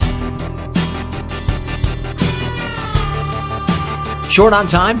Short on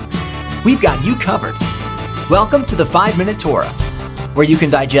time? We've got you covered. Welcome to the 5-Minute Torah, where you can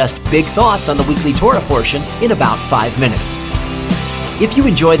digest big thoughts on the weekly Torah portion in about 5 minutes. If you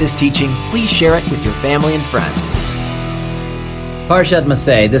enjoy this teaching, please share it with your family and friends. Parshat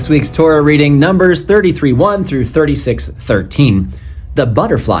Massei, this week's Torah reading, Numbers 33:1 through 36:13. The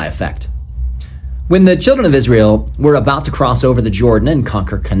butterfly effect. When the children of Israel were about to cross over the Jordan and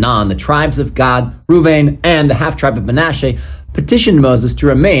conquer Canaan, the tribes of Gad, Reuven, and the half-tribe of Manasseh petitioned Moses to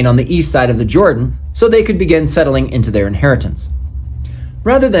remain on the east side of the Jordan so they could begin settling into their inheritance.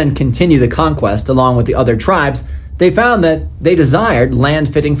 Rather than continue the conquest along with the other tribes, they found that they desired land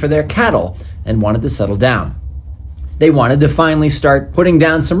fitting for their cattle and wanted to settle down. They wanted to finally start putting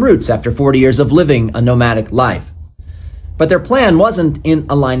down some roots after 40 years of living a nomadic life. But their plan wasn't in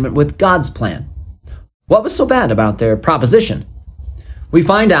alignment with God's plan. What was so bad about their proposition? We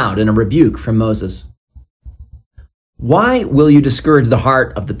find out in a rebuke from Moses. Why will you discourage the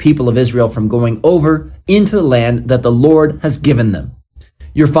heart of the people of Israel from going over into the land that the Lord has given them?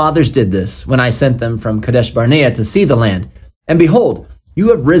 Your fathers did this when I sent them from Kadesh Barnea to see the land. And behold, you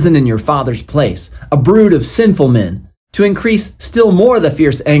have risen in your father's place, a brood of sinful men, to increase still more the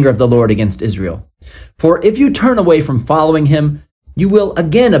fierce anger of the Lord against Israel. For if you turn away from following him, you will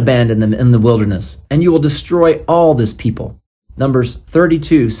again abandon them in the wilderness, and you will destroy all this people. Numbers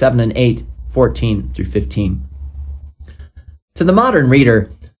 32:7 and 8, 14 through 15. To the modern reader,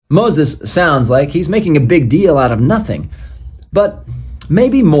 Moses sounds like he's making a big deal out of nothing. But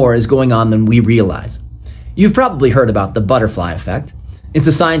maybe more is going on than we realize. You've probably heard about the butterfly effect. It's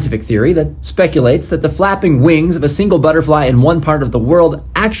a scientific theory that speculates that the flapping wings of a single butterfly in one part of the world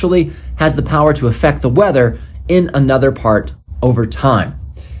actually has the power to affect the weather in another part over time.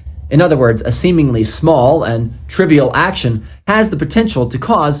 In other words, a seemingly small and trivial action has the potential to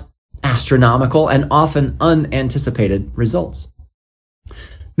cause astronomical and often unanticipated results.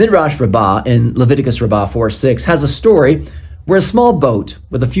 Midrash Rabbah in Leviticus Rabbah 4:6 has a story where a small boat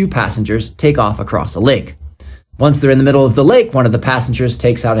with a few passengers take off across a lake. Once they're in the middle of the lake, one of the passengers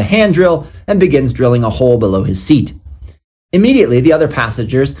takes out a hand drill and begins drilling a hole below his seat. Immediately, the other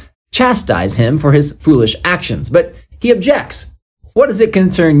passengers chastise him for his foolish actions, but he objects. What does it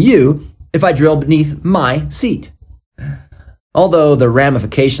concern you if I drill beneath my seat? Although the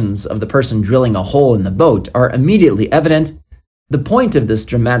ramifications of the person drilling a hole in the boat are immediately evident, the point of this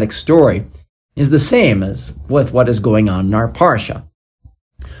dramatic story is the same as with what is going on in our parsha.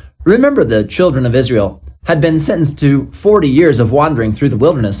 Remember, the children of Israel had been sentenced to 40 years of wandering through the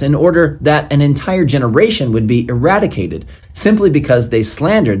wilderness in order that an entire generation would be eradicated simply because they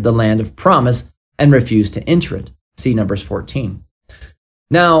slandered the land of promise and refused to enter it. See Numbers 14.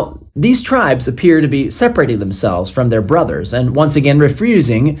 Now, these tribes appear to be separating themselves from their brothers and once again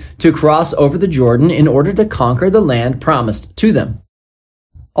refusing to cross over the Jordan in order to conquer the land promised to them.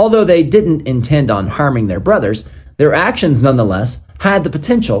 Although they didn't intend on harming their brothers, their actions nonetheless had the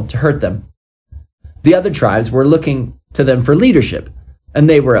potential to hurt them. The other tribes were looking to them for leadership, and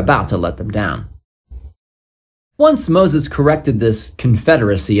they were about to let them down. Once Moses corrected this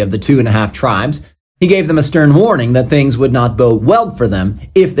confederacy of the 2.5 tribes, he gave them a stern warning that things would not bode well for them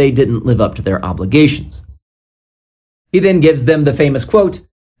if they didn't live up to their obligations. He then gives them the famous quote,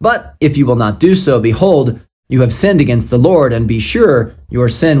 "But if you will not do so, behold, you have sinned against the Lord, and be sure your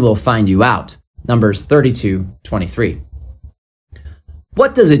sin will find you out." Numbers 32:23.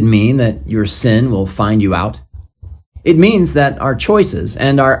 What does it mean that your sin will find you out? It means that our choices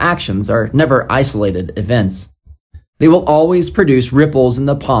and our actions are never isolated events. They will always produce ripples in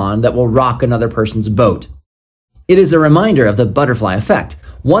the pond that will rock another person's boat. It is a reminder of the butterfly effect.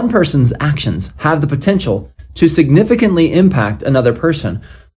 One person's actions have the potential to significantly impact another person,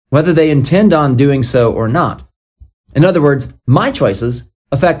 whether they intend on doing so or not. In other words, my choices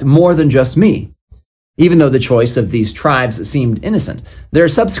affect more than just me. Even though the choice of these tribes seemed innocent, their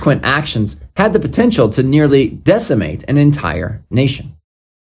subsequent actions had the potential to nearly decimate an entire nation.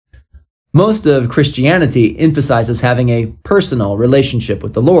 Most of Christianity emphasizes having a personal relationship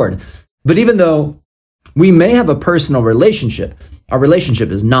with the Lord. But even though we may have a personal relationship, our relationship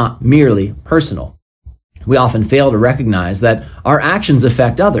is not merely personal. We often fail to recognize that our actions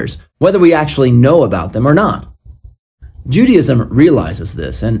affect others, whether we actually know about them or not. Judaism realizes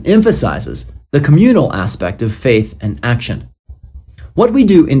this and emphasizes the communal aspect of faith and action. What we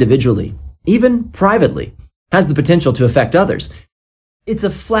do individually, even privately, has the potential to affect others. It's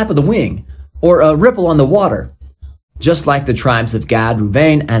a flap of the wing or a ripple on the water. Just like the tribes of Gad,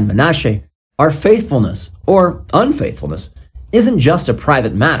 Reuven, and Manasseh, our faithfulness or unfaithfulness isn't just a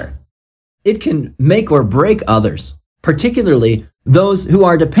private matter. It can make or break others, particularly those who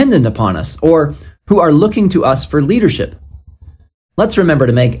are dependent upon us or who are looking to us for leadership. Let's remember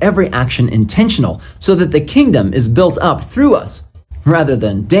to make every action intentional so that the kingdom is built up through us rather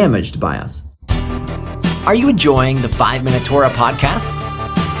than damaged by us. Are you enjoying the 5-Minute Torah podcast?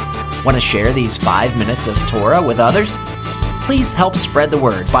 Want to share these 5 minutes of Torah with others? Please help spread the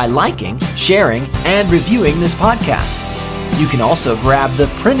word by liking, sharing, and reviewing this podcast. You can also grab the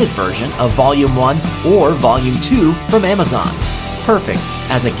printed version of Volume 1 or Volume 2 from Amazon. Perfect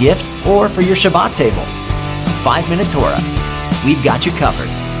as a gift or for your Shabbat table. 5-Minute Torah. We've got you covered.